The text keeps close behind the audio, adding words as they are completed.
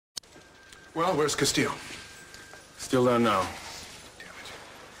Well, where's Castillo? Still don't know. Damn it.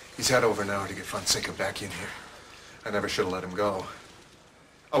 He's had over an hour to get Fonseca back in here. I never should have let him go.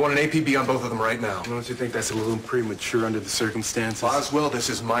 I want an APB on both of them right now. Don't you think that's a little premature under the circumstances? Boswell, this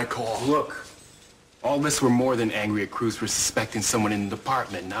is my call. Look, all this we're more than angry at Cruz for suspecting someone in the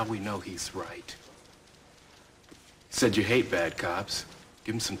department. Now we know he's right. Said you hate bad cops.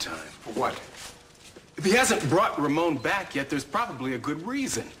 Give him some time. For what? If he hasn't brought Ramon back yet, there's probably a good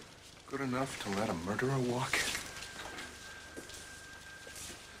reason. Good enough to let a murderer walk?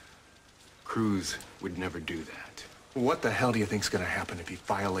 Cruz would never do that. What the hell do you think's gonna happen if he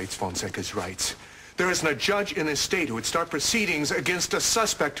violates Fonseca's rights? There isn't a judge in this state who would start proceedings against a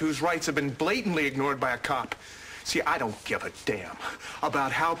suspect whose rights have been blatantly ignored by a cop. See, I don't give a damn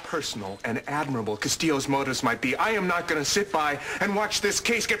about how personal and admirable Castillo's motives might be. I am not gonna sit by and watch this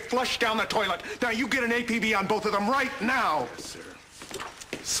case get flushed down the toilet. Now you get an APB on both of them right now. Yes, sir.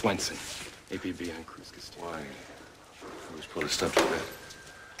 Swenson, APB on Cruz Castillo. Why? Who's put a stop to that?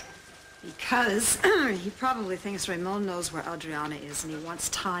 Because he probably thinks Ramon knows where Adriana is, and he wants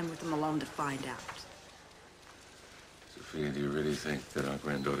time with him alone to find out. Sophia, do you really think that our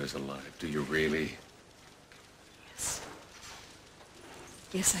granddaughter's alive? Do you really? Yes.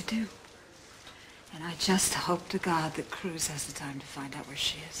 Yes, I do. And I just hope to God that Cruz has the time to find out where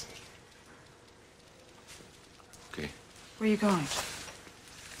she is. Okay. Where are you going?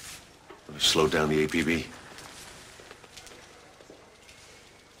 Slow down the APB.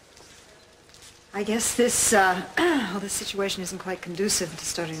 I guess this, well, this situation isn't quite conducive to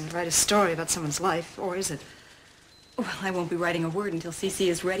starting to write a story about someone's life, or is it? Well, I won't be writing a word until CC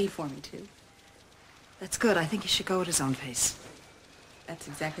is ready for me to. That's good. I think he should go at his own pace. That's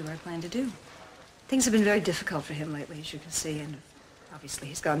exactly what I plan to do. Things have been very difficult for him lately, as you can see, and obviously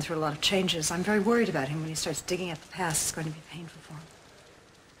he's gone through a lot of changes. I'm very worried about him. When he starts digging at the past, it's going to be painful for him.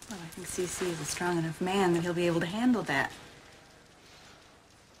 Well, I think CC is a strong enough man that he'll be able to handle that.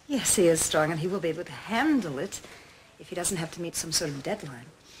 Yes, he is strong, and he will be able to handle it if he doesn't have to meet some sort of deadline.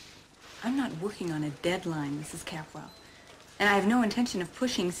 I'm not working on a deadline, Mrs. Capwell. And I have no intention of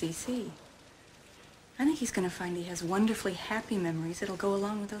pushing CC. I think he's going to find he has wonderfully happy memories that'll go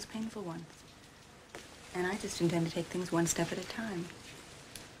along with those painful ones. And I just intend to take things one step at a time.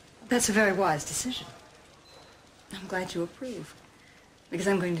 That's a very wise decision. I'm glad you approve. Because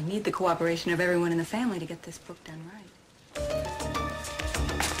I'm going to need the cooperation of everyone in the family to get this book done right.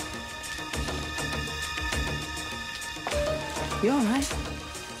 You all right?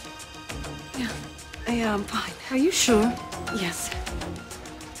 Yeah, I am fine. Are you sure? Yes.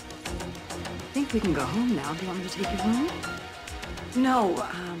 I think we can go home now. Do you want me to take you home? No,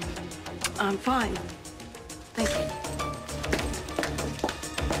 I'm fine. Thank you.